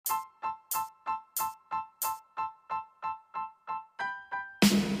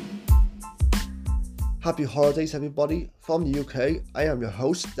Happy holidays, everybody. From the UK, I am your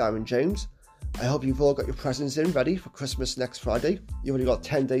host, Darren James. I hope you've all got your presents in ready for Christmas next Friday. You've only got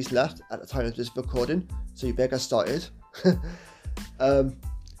 10 days left at the time of this recording, so you better get started. So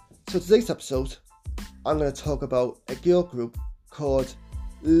today's episode, I'm going to talk about a girl group called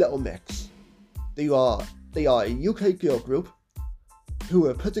Little Mix. They are a UK girl group who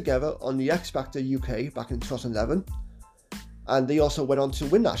were put together on the X Factor UK back in 2011, and they also went on to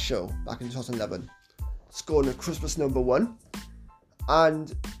win that show back in 2011. Scoring a Christmas #1,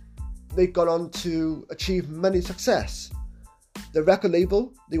 and they got on to achieve many success. The record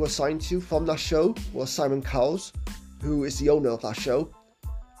label they were signed to from that show was Simon Cowell's, who is the owner of that show.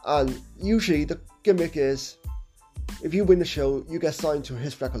 And usually the gimmick is, if you win the show, you get signed to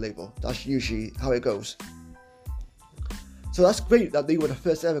his record label. That's usually how it goes. So that's great that they were the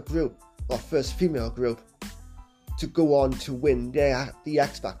first ever group, or first female group, to go on to win the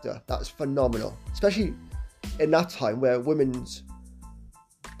X Factor. That's phenomenal, especially in that time where women's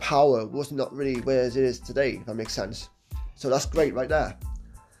power was not really where it is today, if that makes sense. So that's great right there.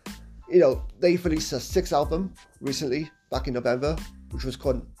 They released a 6th album recently, back in November, which was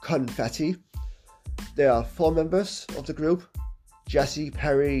called Confetti. There are 4 members of the group: Jessie,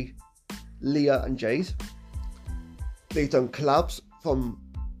 Perry, Leah and Jade. They've done collabs from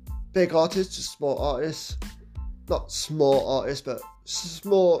big artists to small artists. Not small artists, but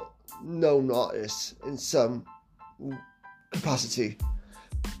small known artists in some capacity.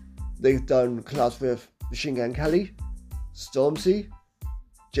 They've done collabs with Machine Gun Kelly, Stormzy,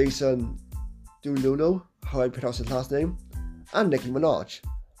 Jason Derulo, how I pronounce his last name, and Nicki Minaj.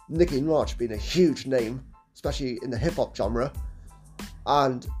 Nicki Minaj being a huge name, especially in the hip-hop genre,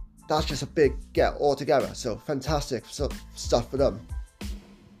 and that's just a big get all together, so fantastic stuff for them.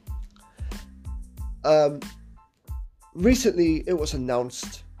 Recently it was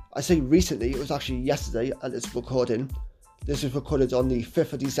announced, I say recently, it was actually yesterday at this recording. This was recorded on the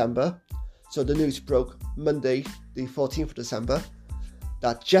 5th of December, so the news broke Monday the 14th of December,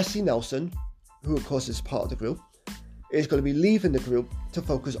 that Jessie Nelson, who of course is part of the group, is going to be leaving the group to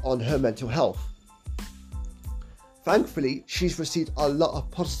focus on her mental health. Thankfully, she's received a lot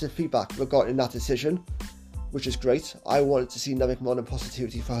of positive feedback regarding that decision, which is great. I wanted to see nothing more than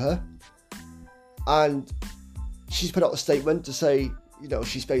positivity for her. And she's put out a statement to say,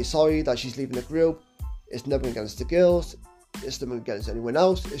 she's very sorry that she's leaving the group. It's nothing against the girls. It's nothing against anyone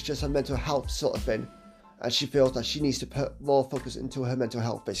else. It's just a mental health sort of thing. And she feels that she needs to put more focus into her mental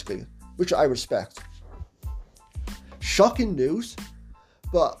health, basically, which I respect. Shocking news,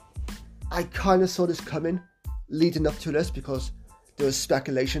 but I kind of saw this coming leading up to this, because there was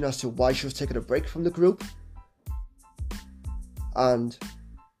speculation as to why she was taking a break from the group. And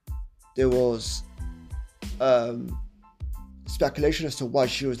there was speculation as to why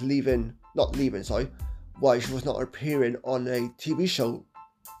she was why she was not appearing on a TV show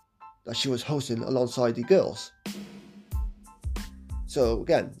that she was hosting alongside the girls. So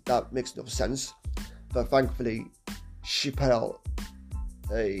again, that makes no sense, but thankfully she put out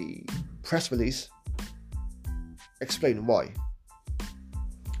a press release explaining why.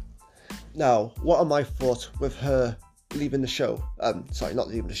 Now, what are my thoughts with her leaving the show?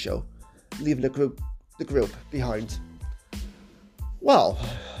 Leaving the group behind. Well,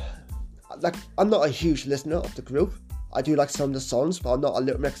 I'm not a huge listener of the group. I do like some of the songs, but I'm not a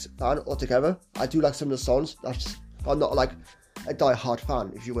Little Mix fan altogether. I do like some of the songs, I'm not like a die-hard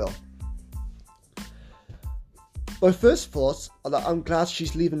fan, if you will. My first thoughts are that I'm glad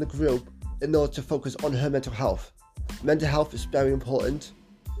she's leaving the group in order to focus on her mental health. Mental health is very important,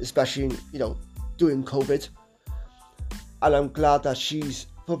 especially during COVID. And I'm glad that she's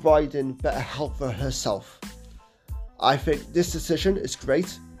providing better help for herself. I think this decision is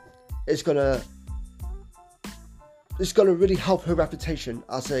great. It's gonna really help her reputation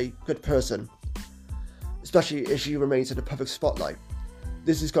as a good person, especially if she remains in the public spotlight.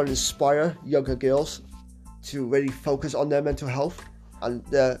 This is going to inspire younger girls to really focus on their mental health and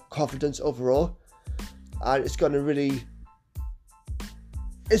their confidence overall, and it's going to really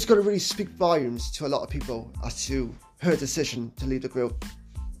speak volumes to a lot of people as to her decision to leave the group.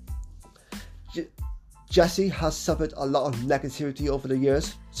 Jessie has suffered a lot of negativity over the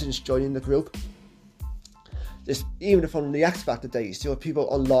years since joining the group. Even from the X Factor days, there were people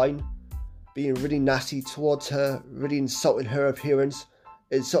online being really nasty towards her, really insulting her appearance,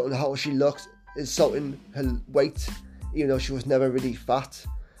 insulting how she looked, insulting her weight, even though she was never really fat.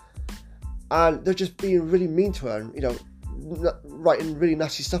 And they're just being really mean to her and, writing really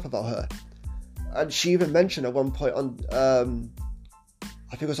nasty stuff about her. And she even mentioned at one point on,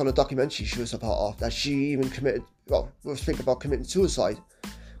 I think it was on a documentary she was a part of, that she even was thinking about committing suicide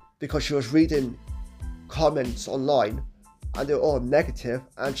because she was reading comments online, and they were all negative,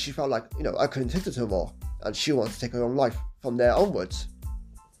 and she felt like, I couldn't take it no more, and she wanted to take her own life from there onwards.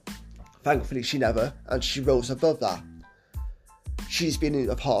 Thankfully, she never, and she rose above that. She's been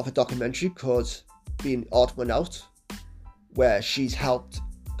a part of a documentary called Being Odd One Out, where she's helped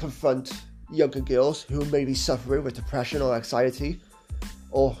confront younger girls who may be suffering with depression or anxiety,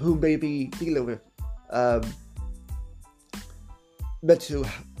 or who may be dealing with mental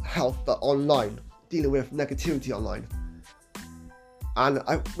health, but online, dealing with negativity online. And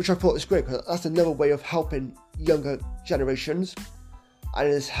which I thought was great, because that's another way of helping younger generations, and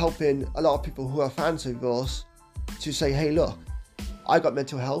it's helping a lot of people who are fans of yours to say, hey, look, I got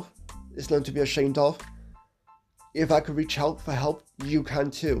mental health, it's nothing to be ashamed of. If I could reach out for help, you can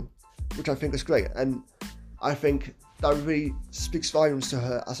too, which I think is great. And I think that really speaks volumes to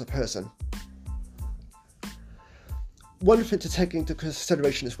her as a person. One thing to take into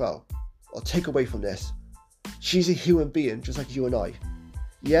consideration as well, or take away from this, she's a human being just like you and I.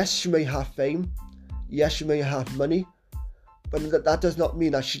 Yes, she may have fame, yes, she may have money, but that does not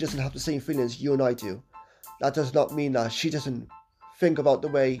mean that she doesn't have the same feelings you and I do. That does not mean that she doesn't think about the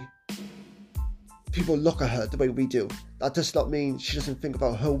way people look at her the way we do. That does not mean she doesn't think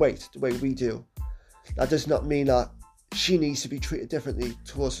about her weight the way we do. That does not mean that she needs to be treated differently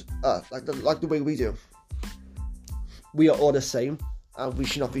towards us, like the way we do. We are all the same, and we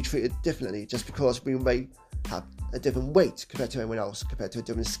should not be treated differently just because we may have a different weight compared to anyone else, compared to a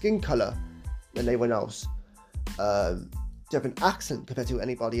different skin colour than anyone else, different accent compared to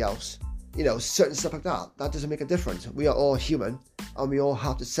anybody else. Certain stuff like that. That doesn't make a difference. We are all human, and we all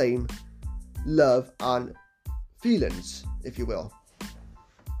have the same love and feelings, if you will.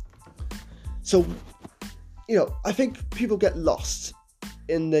 So, I think people get lost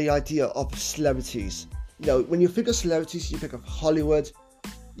in the idea of celebrities. When you think of celebrities, you think of Hollywood,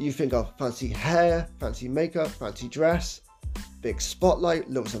 you think of fancy hair, fancy makeup, fancy dress, big spotlight,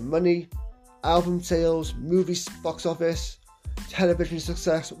 loads of money, album sales, movie box office, television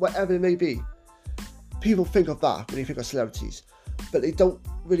success, whatever it may be. People think of that when you think of celebrities, but they don't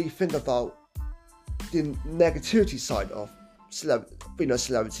really think about the negativity side of being a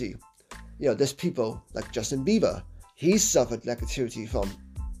celebrity. There's people like Justin Bieber. He's suffered negativity from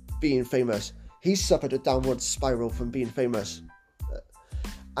being famous. He's suffered a downward spiral from being famous.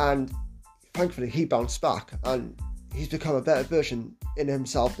 And thankfully he bounced back, and he's become a better version in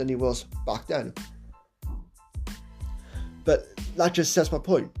himself than he was back then. But that just says my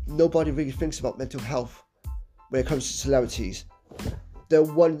point. Nobody really thinks about mental health when it comes to celebrities. They're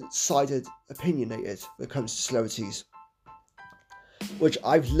one-sided opinionated when it comes to celebrities, which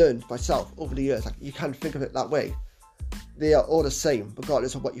I've learned myself over the years. Like, you can't think of it that way. They are all the same,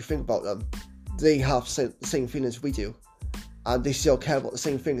 regardless of what you think about them. They have the same feelings we do, and they still care about the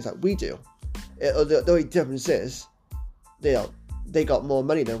same things that we do. The only difference is they got more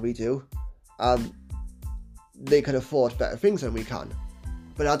money than we do, and they can afford better things than we can.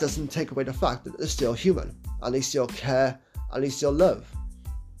 But that doesn't take away the fact that they're still human, and they still care, and they still love.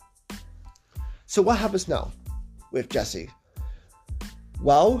 So what happens now with Jessie?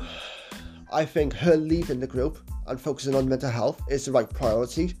 Well, I think her leaving the group and focusing on mental health is the right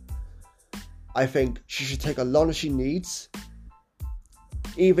priority. I think she should take as long as she needs,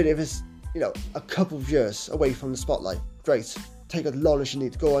 even if it's, a couple of years away from the spotlight. Great, take as long as you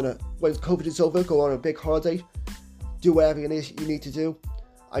need. When COVID is over, go on a big holiday, do whatever you need to do,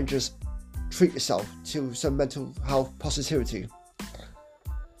 and just treat yourself to some mental health positivity.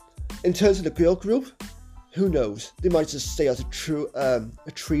 In terms of the girl group, who knows? They might just stay as a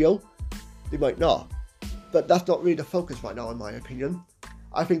trio. They might not. But that's not really the focus right now, in my opinion.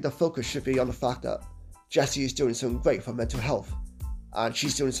 I think the focus should be on the fact that Jessie is doing something great for mental health, and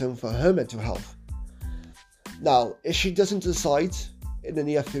she's doing something for her mental health. Now, if she doesn't decide in the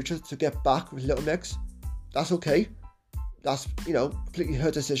near future to get back with Little Mix, that's okay. That's, completely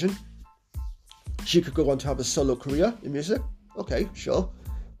her decision. She could go on to have a solo career in music. Okay, sure.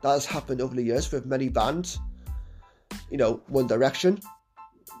 That has happened over the years with many bands. One Direction.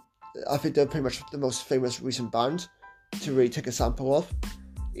 I think they're pretty much the most famous recent band to really take a sample of.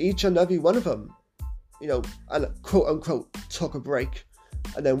 Each and every one of them, and quote unquote took a break,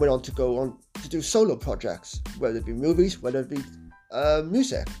 and then went on to do solo projects, whether it be movies, whether it be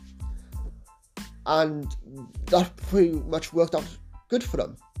music. And that pretty much worked out good for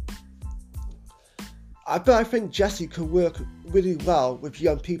them. But I think Jessie could work really well with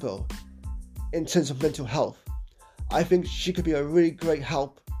young people in terms of mental health. I think she could be a really great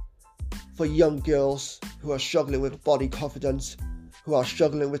help for young girls who are struggling with body confidence, who are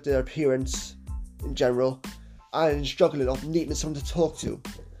struggling with their appearance in general, and struggling of needing someone to talk to.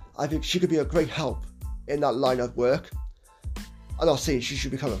 I think she could be a great help in that line of work. I'm not saying she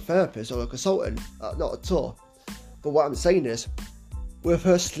should become a therapist or a consultant, not at all. But what I'm saying is, with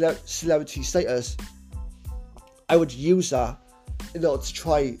her celebrity status, I would use that in order to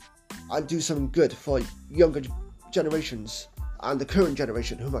try and do something good for younger generations and the current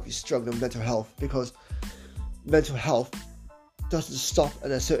generation who might be struggling with mental health, because mental health doesn't stop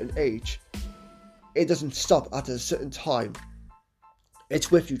at a certain age. It doesn't stop at a certain time. It's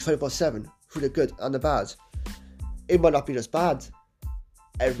with you 24/7 through the good and the bad. It might not be as bad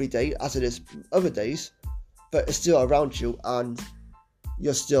every day as it is other days, but it's still around you and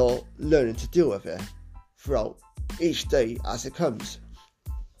you're still learning to deal with it throughout each day as it comes.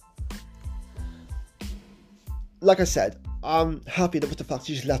 Like I said, I'm happy with the fact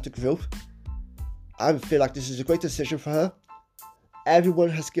she's left the group. I feel like this is a great decision for her. Everyone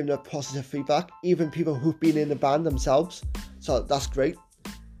has given her positive feedback, even people who've been in the band themselves, so that's great.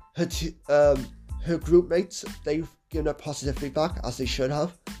 Her group mates, they've given her positive feedback, as they should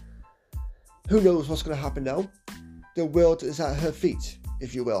have. Who knows what's going to happen now? The world is at her feet,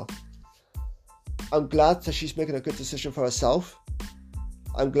 if you will. I'm glad that she's making a good decision for herself.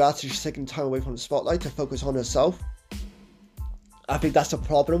 I'm glad that she's taking time away from the spotlight to focus on herself. I think that's the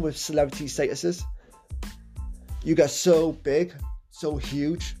problem with celebrity statuses. You get so big, so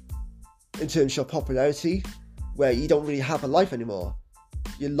huge in terms of popularity, where you don't really have a life anymore.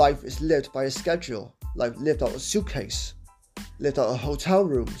 Your life is lived by a schedule, like lived out of a suitcase, lived out of hotel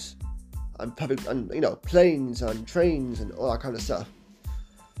rooms, and public, and planes and trains and all that kind of stuff,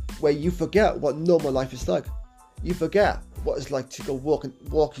 where you forget what normal life is like. You forget what it's like to go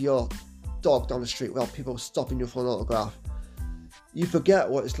walk your dog down the street without people stopping you for an autograph. You forget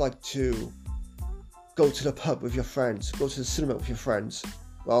what it's like to go to the pub with your friends, go to the cinema with your friends,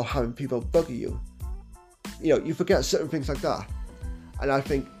 while having people bugger you. You forget certain things like that. And I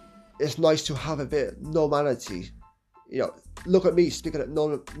think it's nice to have a bit of normality. Look at me speaking of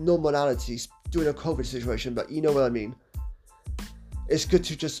normality during a COVID situation, but you know what I mean. It's good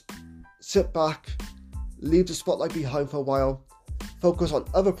to just sit back, leave the spotlight behind for a while, focus on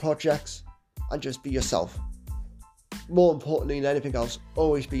other projects, and just be yourself. More importantly than anything else,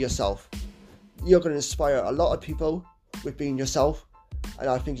 always be yourself. You're going to inspire a lot of people with being yourself, and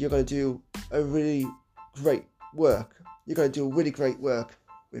I think you're going to do a really great work. You're going to do really great work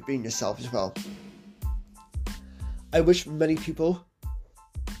with being yourself as well. I wish many people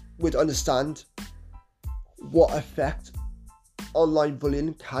would understand what effect online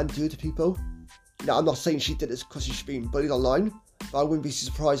bullying can do to people. Now, I'm not saying she did this because she's being bullied online, but I wouldn't be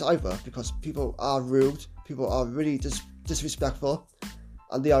surprised either, because people are rude, people are really disrespectful,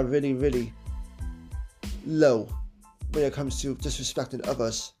 and they are really, really low when it comes to disrespecting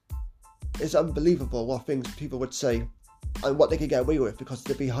others. It's unbelievable what things people would say and what they can get away with because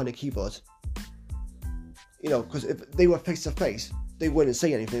they're behind a keyboard. Because if they were face to face, they wouldn't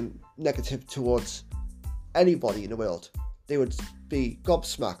say anything negative towards anybody in the world. They would be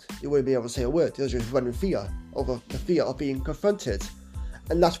gobsmacked. They wouldn't be able to say a word. They'll just run in fear over the fear of being confronted.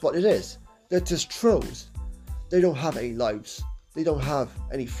 And that's what it is. They're just trolls. They don't have any lives. They don't have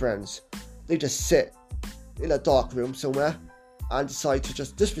any friends. They just sit in a dark room somewhere and decide to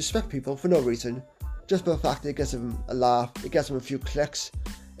just disrespect people for no reason. Just for the fact that it gets them a laugh, it gets them a few clicks,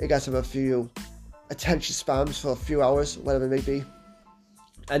 it gets them a few attention spams for a few hours, whatever it may be.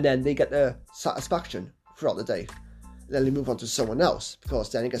 And then they get their satisfaction throughout the day. And then they move on to someone else, because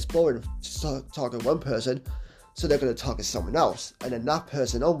then it gets boring to target one person, so they're going to target someone else. And then that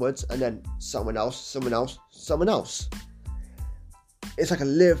person onwards, and then someone else, someone else, someone else. It's like a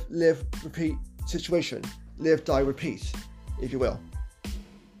live, repeat situation. Live, die, repeat, if you will.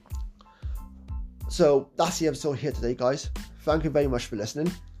 So that's the episode here today, guys. Thank you very much for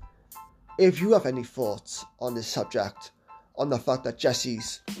listening. If you have any thoughts on this subject, on the fact that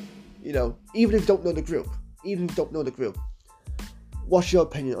Jessie's, even if you don't know the group, what's your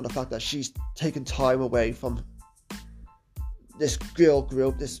opinion on the fact that she's taken time away from this girl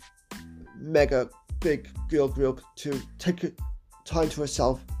group, this mega big girl group, to take time to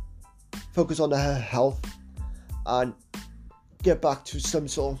herself, focus on her health, and get back to some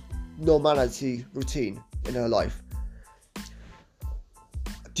sort of normality routine in her life?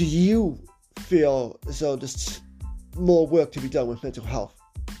 Do you feel as though there's more work to be done with mental health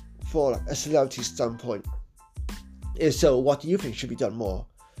for a celebrity standpoint? If so, what do you think should be done more?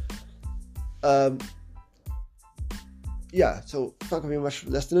 So thank you very much for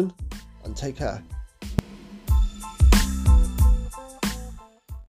listening, and take care.